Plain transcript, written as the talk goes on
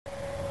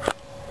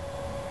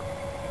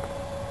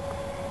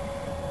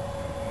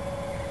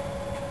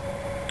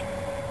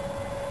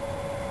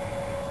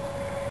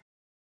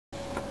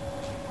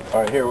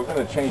Alright, here we're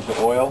going to change the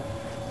oil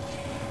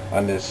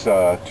on this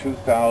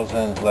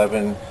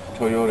 2011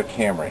 Toyota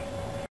Camry.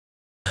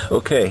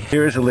 Okay,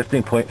 here's a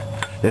lifting point.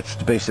 It's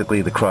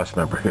basically the cross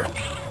member here.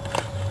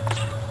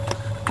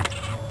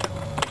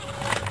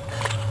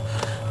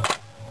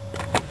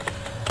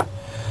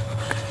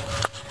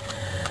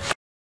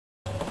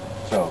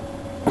 So,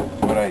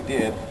 what I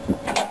did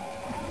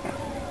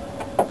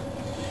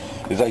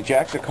is I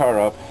jacked the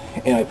car up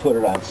and I put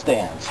it on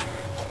stands.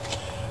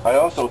 I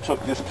also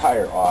took this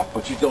tire off,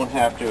 but you don't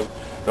have to.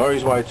 The only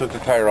reason why I took the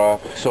tire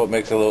off, so it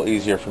makes it a little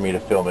easier for me to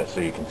film it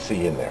so you can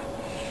see in there.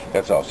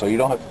 That's all. So you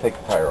don't have to take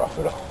the tire off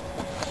at all.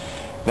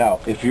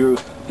 Now, if you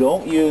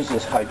don't use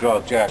this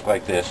hydraulic jack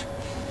like this,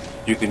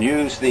 you can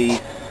use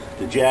the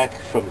jack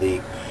from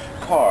the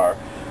car,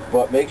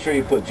 but make sure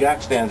you put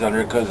jack stands under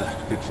it because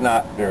it's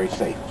not very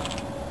safe.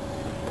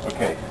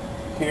 Okay,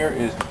 here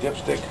is the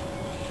dipstick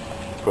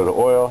for the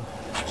oil.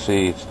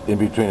 See, it's in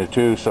between the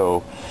two,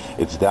 so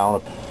it's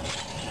down,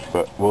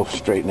 but we'll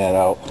straighten that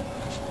out.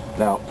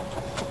 Now,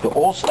 the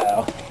old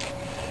style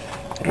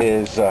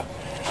is,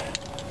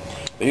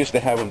 they used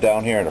to have them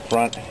down here in the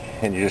front,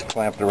 and you just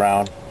clamp it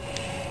around,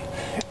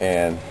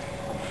 and,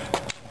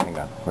 hang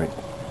on, wait.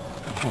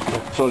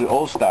 So the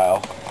old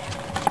style,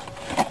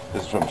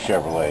 this is from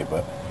Chevrolet,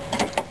 but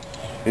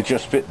it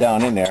just fit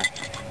down in there,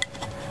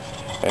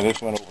 and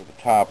this went over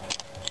the top.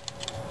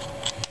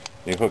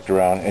 You hooked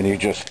around, and you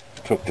just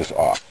took this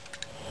off.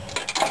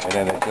 And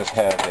then it just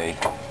has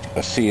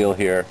a seal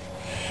here.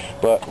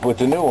 But with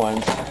the new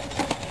ones,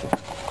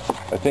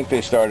 I think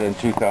they started in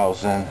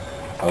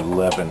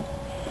 2011,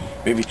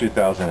 maybe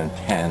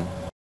 2010.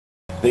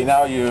 They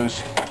now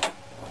use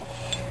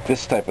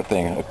this type of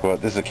thing.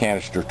 This is a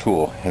canister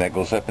tool, and that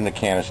goes up in the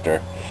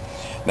canister.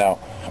 Now,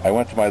 I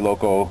went to my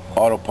local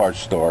auto parts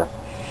store.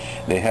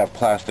 They have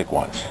plastic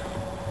ones.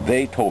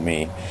 They told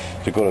me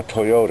to go to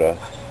Toyota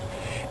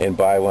and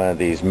buy one of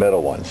these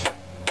metal ones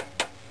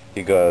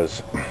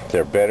because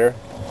they're better,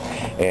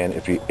 and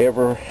if you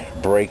ever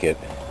break it,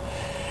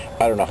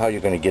 I don't know how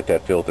you're going to get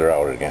that filter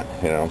out again,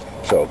 you know.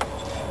 So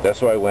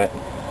that's why I went.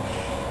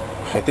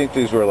 I think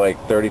these were like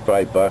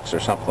 35 bucks or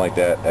something like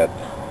that at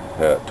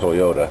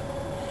Toyota,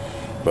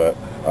 but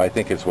I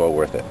think it's well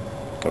worth it.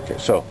 Okay,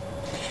 so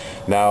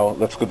now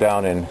let's go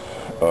down and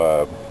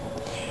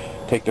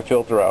take the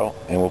filter out,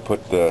 and we'll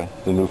put the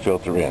new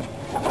filter in.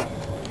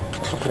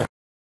 Okay.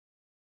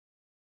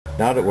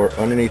 Now that we're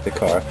underneath the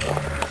car,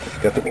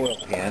 got the oil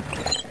can.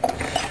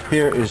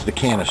 Here is the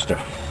canister,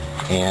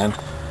 and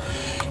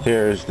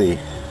here is the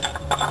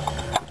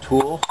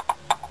tool.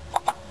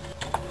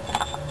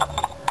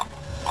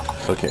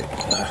 Okay.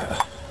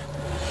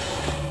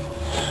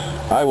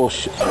 I will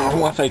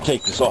once I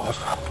take this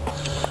off,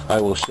 I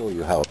will show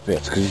you how it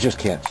fits, because you just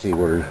can't see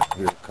where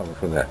you're coming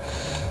from there.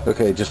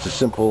 Okay, just a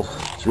simple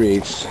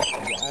 3/8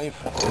 drive.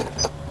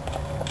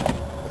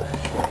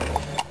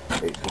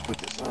 Okay, so put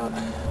this on.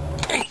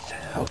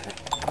 Okay.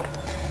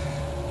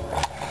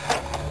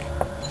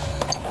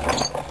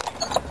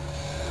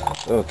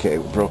 Okay,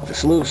 we broke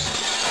this loose.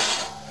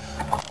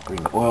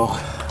 Bring the oil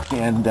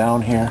can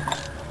down here.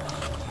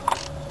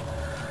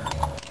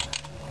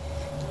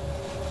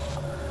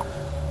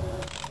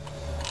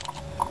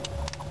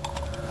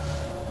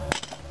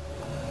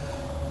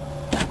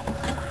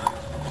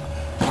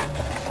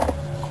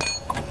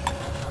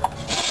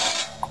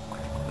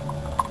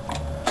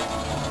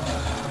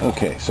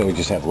 Okay, so we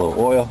just have a little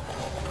oil,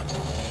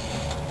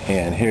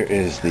 and here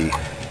is the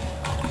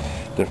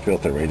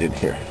filter right in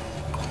here.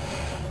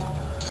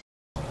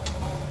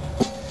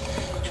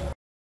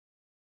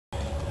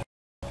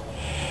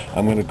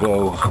 I'm going to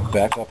go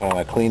back up, and I'm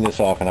going to clean this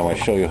off, and I'm going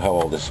to show you how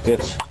all this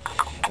fits.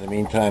 In the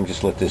meantime,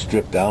 just let this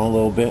drip down a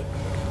little bit.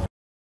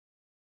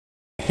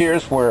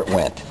 Here's where it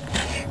went,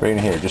 right in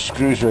here, just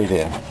screws right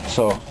in.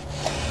 So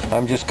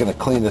I'm just going to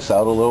clean this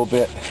out a little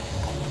bit.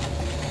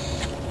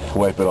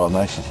 Wipe it all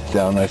nice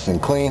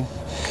and clean,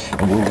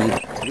 and we'll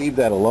leave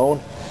that alone.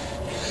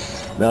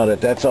 Now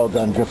that that's all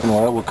done dripping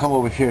oil, we'll come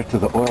over here to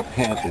the oil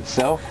pan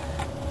itself.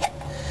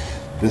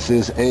 This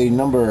is a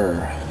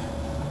number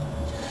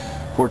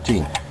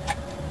 14,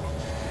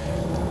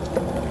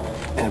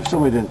 and if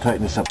somebody didn't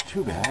tighten this up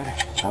too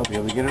bad, I'll be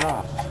able to get it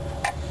off.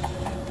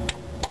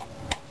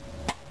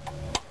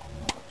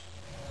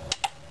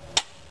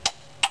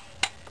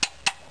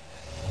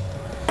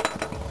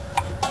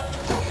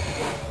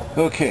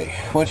 Okay,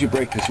 once you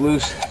break this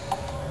loose,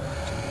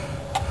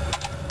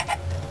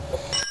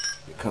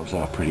 it comes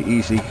off pretty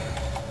easy.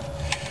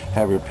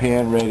 Have your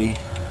pan ready,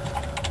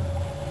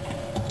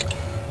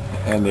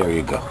 and there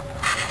you go.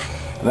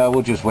 Now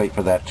we'll just wait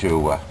for that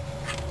to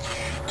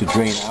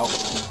drain out.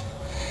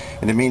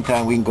 In the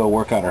meantime, we can go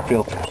work on our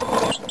filter.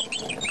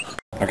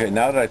 Okay,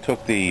 now that I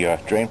took the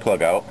drain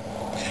plug out,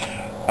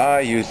 I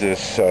use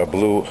this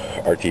blue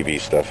RTV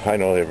stuff. I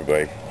know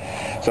everybody.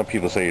 Some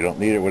people say you don't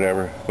need it,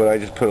 whatever, but I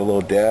just put a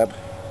little dab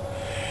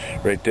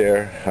right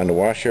there on the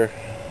washer,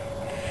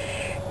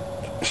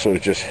 so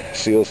it just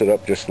seals it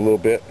up just a little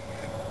bit,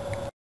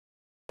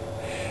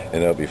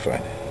 and that'll be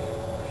fine.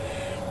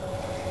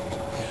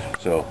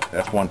 So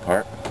that's one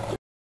part.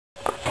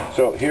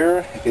 So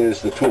here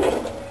is the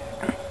tool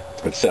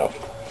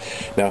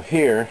itself. Now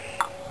here,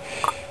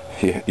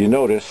 you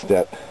notice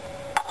that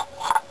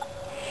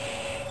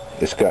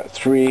it's got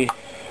 3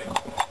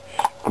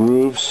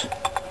 grooves,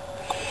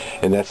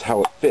 and that's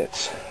how it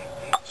fits,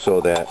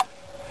 so that,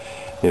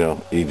 you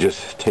know, you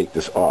just take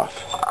this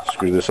off,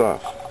 screw this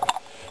off.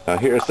 Now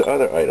here's the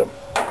other item,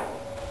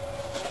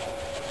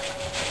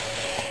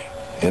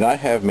 and I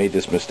have made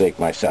this mistake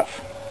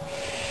myself.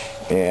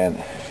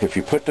 And if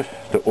you put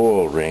the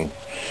oil ring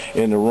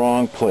in the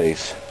wrong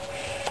place,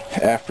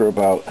 after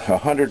about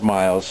 100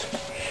 miles,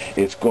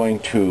 it's going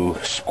to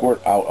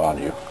squirt out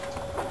on you.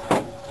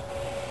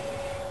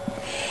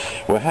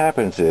 What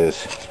happens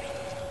is,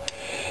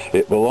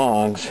 it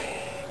belongs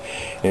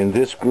in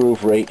this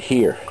groove right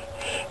here,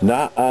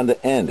 not on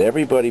the end.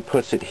 Everybody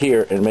puts it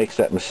here and makes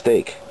that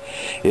mistake.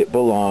 It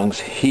belongs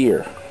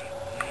here.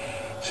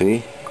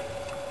 See?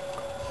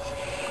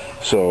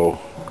 So,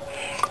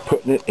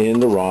 putting it in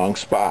the wrong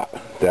spot,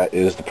 that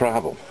is the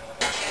problem.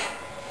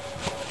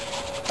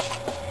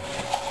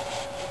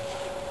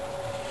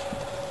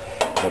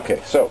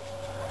 Okay, so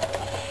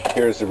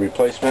here's the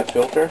replacement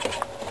filter.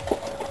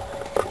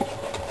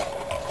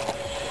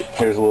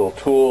 Here's a little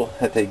tool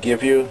that they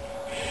give you.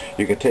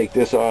 You can take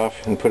this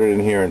off and put it in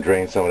here and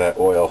drain some of that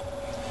oil.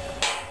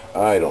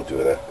 I don't do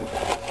that.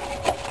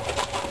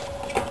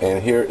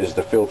 And here is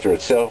the filter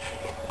itself.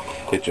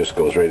 It just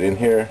goes right in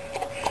here.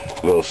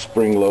 A little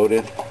spring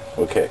loaded.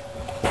 Okay.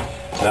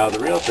 Now the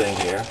real thing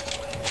here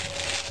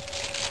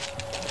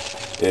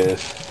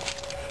is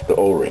the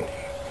O-ring.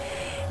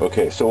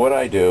 Okay, so what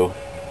I do,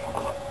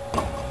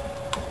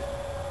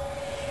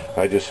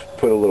 I just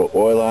put a little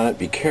oil on it.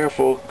 Be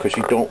careful, because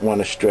you don't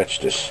want to stretch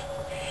this.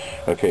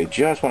 Okay,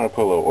 just want to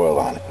put a little oil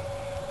on it.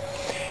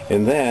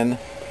 And then,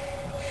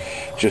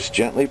 just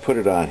gently put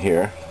it on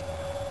here.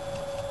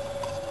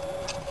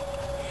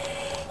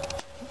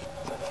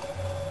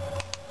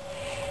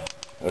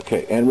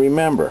 Okay, and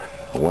remember,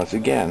 once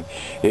again,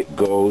 it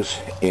goes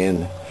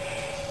in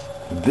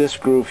this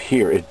groove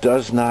here. It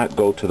does not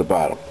go to the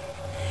bottom.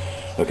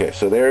 Okay,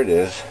 so there it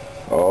is,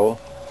 all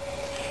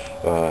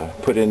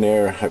put in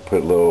there. I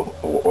put a little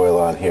oil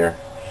on here.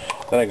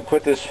 Then I can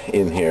put this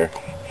in here.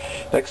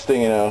 Next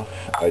thing you know,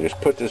 I just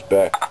put this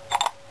back.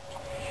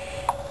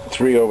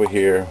 3 over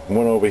here,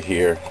 1 over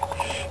here.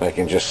 And I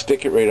can just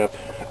stick it right up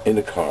in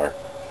the car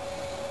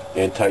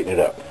and tighten it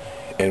up.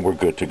 And we're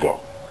good to go.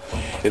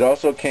 It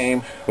also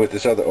came with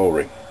this other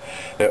O-ring.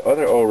 The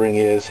other O-ring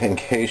is in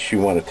case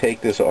you want to take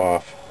this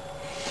off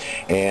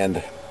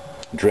and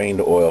drain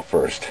the oil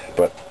first.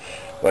 But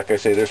like I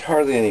say, there's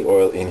hardly any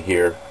oil in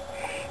here.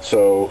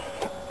 So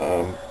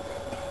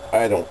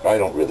I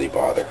don't really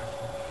bother.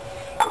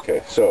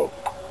 Okay, so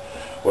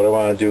what I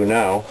want to do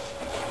now,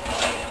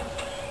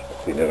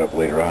 clean that up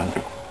later on.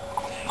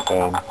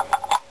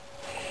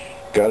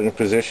 Got it in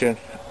position.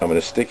 I'm going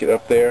to stick it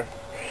up there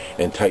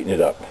and tighten it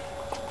up.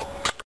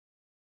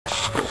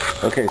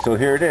 Okay, so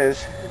here it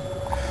is.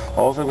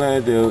 All I'm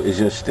going to do is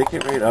just stick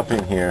it right up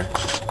in here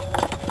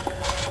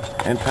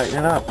and tighten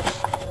it up.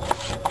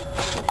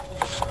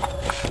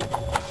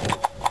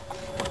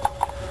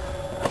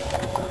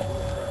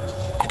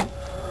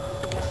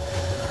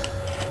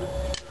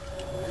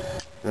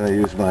 Then I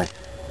use my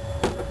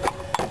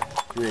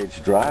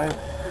 3/8 drive.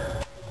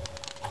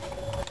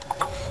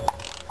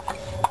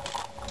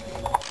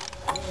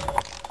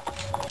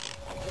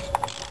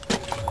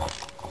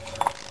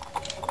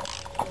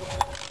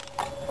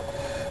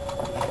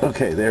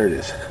 Okay, there it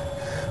is.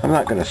 I'm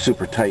not going to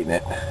super tighten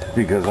it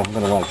because I'm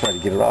going to want to try to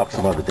get it off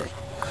some other day.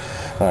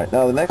 Alright,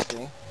 now the next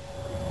thing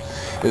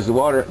is the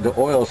water. The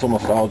oil is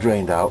almost all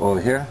drained out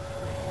over here.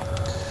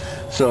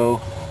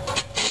 So,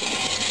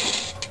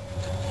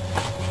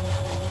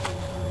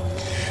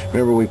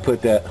 remember we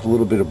put that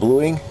little bit of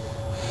bluing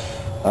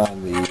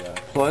on the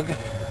plug.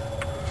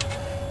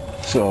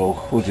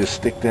 So we'll just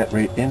stick that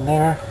right in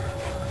there.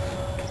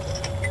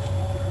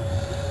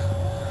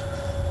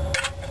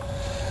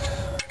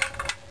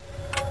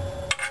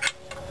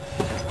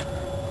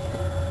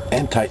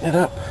 And tighten it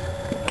up.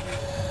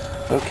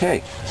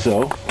 Okay,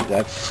 so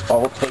that's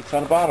all it takes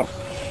on the bottom.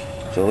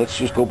 So let's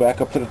just go back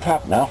up to the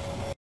top now.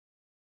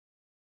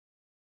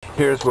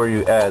 Here's where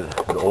you add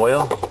the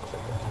oil.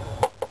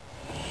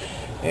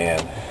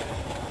 And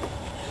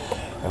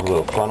I have a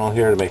little funnel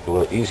here to make it a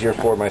little easier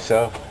for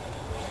myself.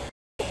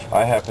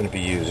 I happen to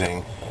be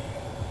using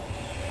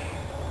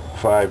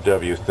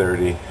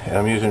 5W30, and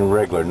I'm using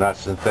regular, not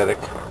synthetic.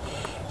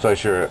 So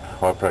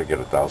I'll probably get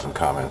 1,000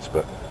 comments,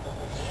 but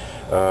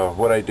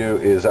what I do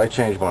is I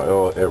change my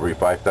oil every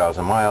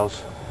 5,000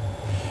 miles.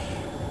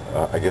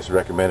 I guess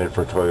recommended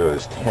for Toyota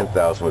is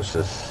 10,000, which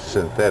is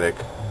synthetic,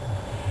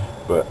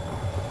 but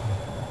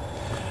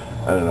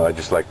I don't know, I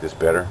just like this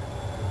better.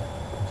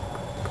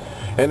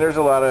 And there's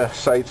a lot of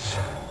sites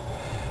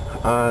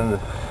on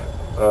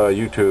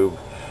YouTube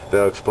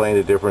that'll explain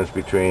the difference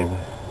between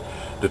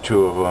the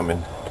two of them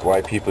and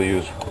why people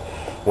use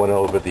one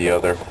over the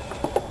other.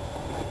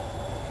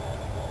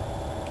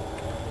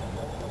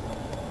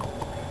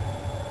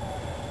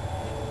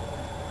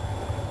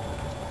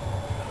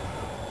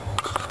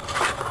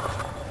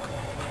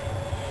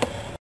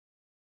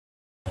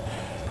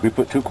 We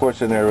put 2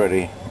 quarts in there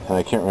already, and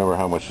I can't remember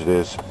how much it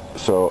is.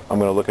 So I'm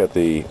going to look at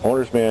the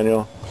owner's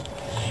manual,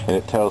 and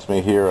it tells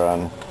me here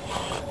on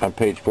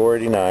page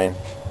 489,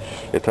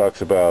 it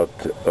talks about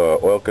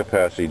oil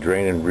capacity,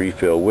 drain and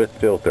refill with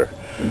filter.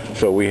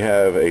 So we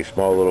have a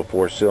small little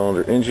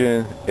 4-cylinder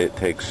engine. It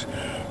takes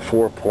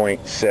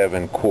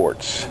 4.7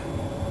 quarts.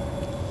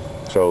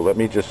 So let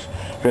me just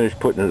finish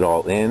putting it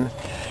all in,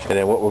 and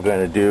then what we're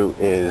going to do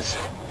is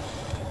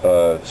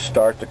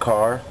start the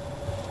car,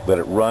 let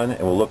it run,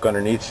 and we'll look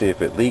underneath, see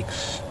if it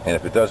leaks. And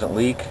if it doesn't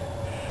leak,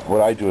 what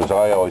I do is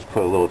I always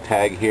put a little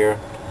tag here,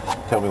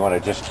 tell me when I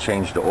just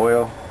changed the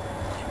oil,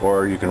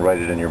 or you can write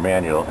it in your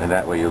manual, and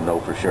that way you'll know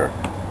for sure.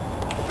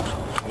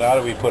 Now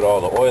that we put all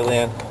the oil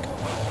in,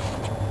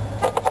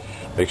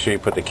 make sure you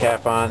put the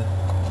cap on.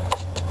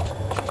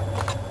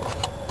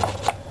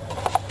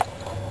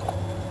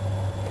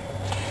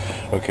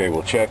 Okay,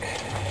 we'll check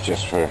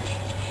just for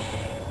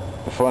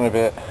the fun of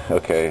it.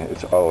 Okay,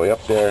 it's all the way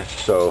up there.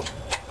 So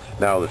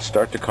now let's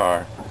start the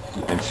car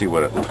and see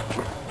what it looks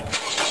like.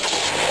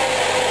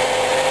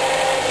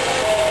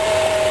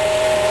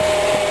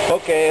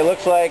 Okay, it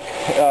looks like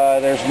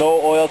there's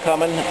no oil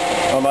coming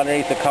from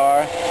underneath the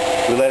car.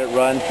 We let it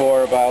run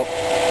for about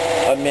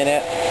a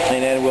minute,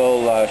 and then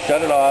we'll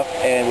shut it off,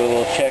 and we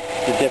will check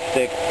the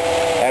dipstick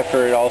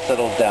after it all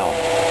settles down.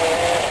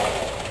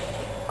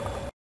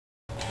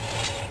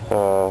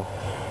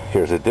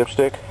 Here's a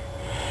dipstick.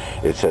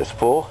 It says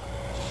full.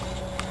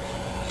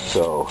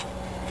 So,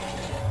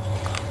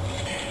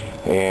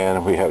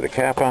 and we have the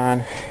cap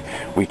on.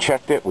 We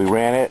checked it, we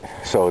ran it,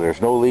 so there's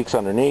no leaks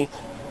underneath.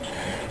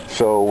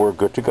 So we're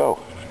good to go.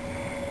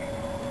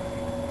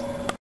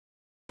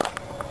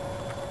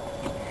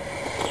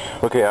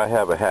 Okay, I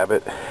have a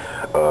habit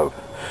of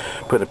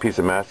putting a piece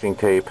of masking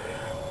tape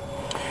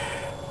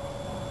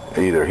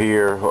either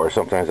here, or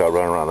sometimes I'll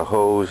run around the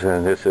hose,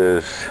 and this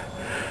is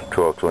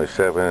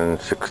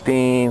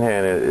 12/27/16,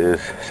 and it is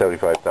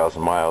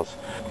 75,000 miles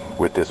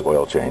with this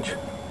oil change.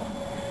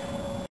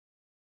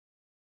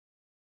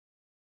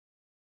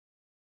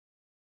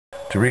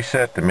 To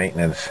reset the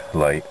maintenance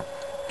light,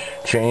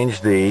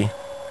 change the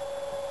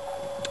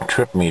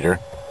trip meter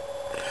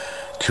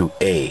to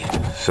A.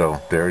 So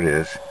there it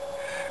is.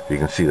 You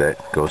can see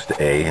that goes to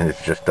A, and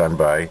it's just done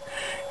by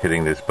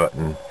hitting this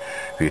button.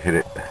 If you hit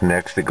it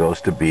next, it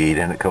goes to B,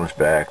 then it comes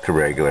back to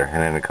regular,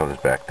 and then it comes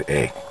back to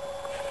A.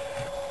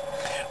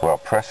 While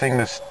pressing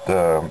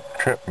the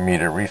trip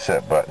meter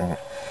reset button,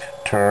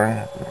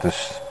 turn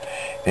this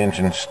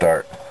engine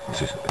start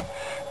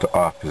to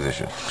off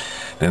position.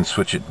 Then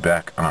switch it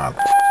back on.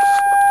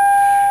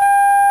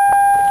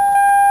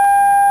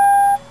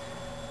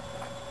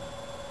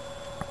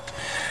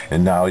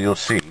 And now you'll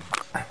see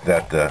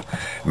that the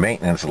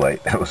maintenance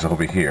light that was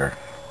over here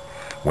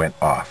went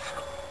off.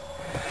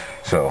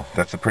 So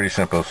that's a pretty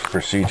simple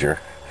procedure.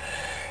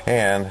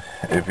 And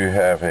if you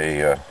have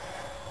a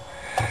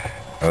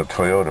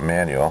Toyota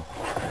manual,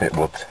 it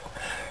will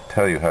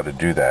tell you how to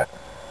do that.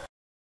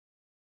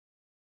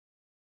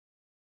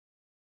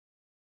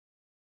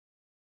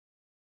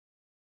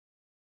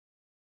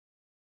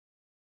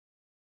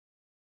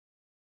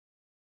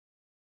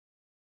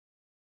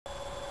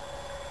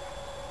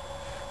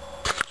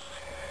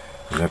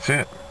 And that's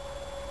it.